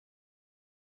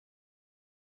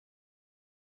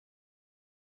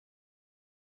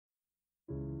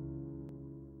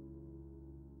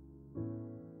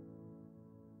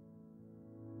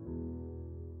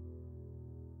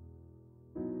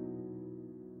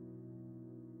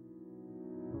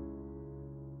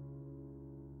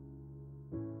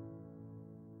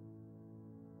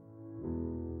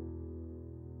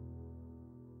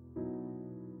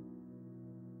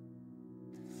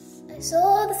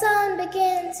saw the sun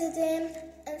begin to dim,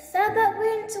 and felt that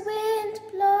winter wind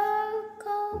blow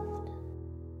cold.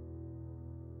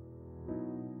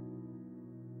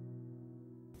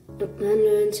 But man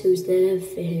learns who's there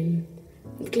for him.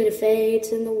 The glitter fades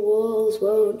and the walls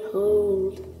won't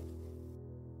hold.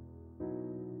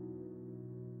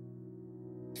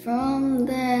 From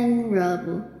then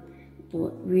rubble,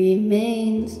 what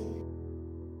remains?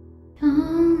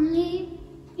 Only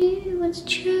you what's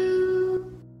true.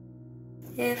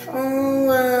 If all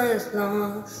was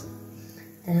lost,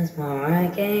 there's more I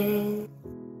gain.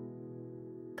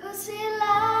 'Cause he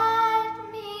led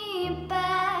me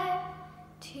back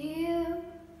to you.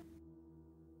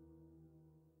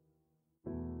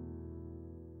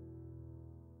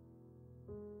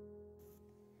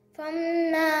 From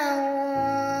now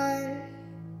on,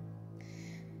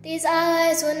 these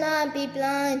eyes will not be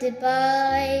blinded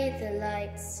by the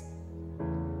lights.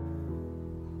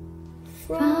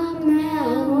 From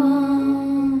now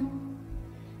on,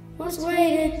 what's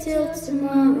waited till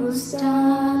tomorrow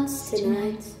starts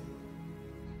tonight.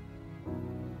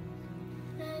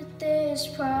 Let this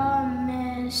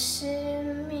promise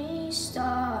in me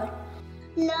start.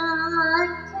 Not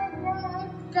to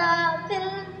stop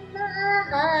in the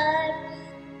heart.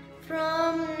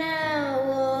 From now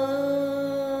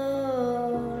on.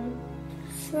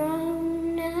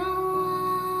 From now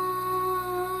on.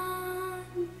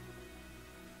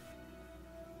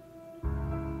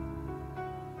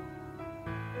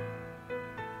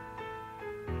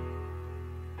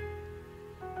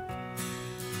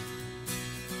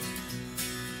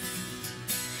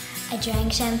 I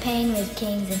drank champagne with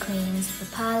kings and queens. The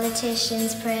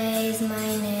politicians praise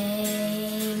my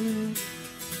name.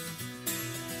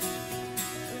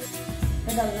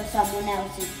 For those of someone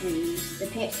else's dreams, the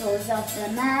pixels of the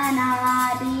man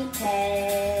I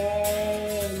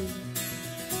became.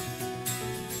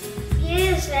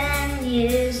 Years and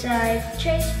years I've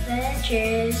traced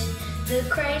ventures, the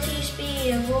crazy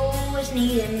speed of always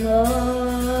needing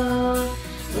more.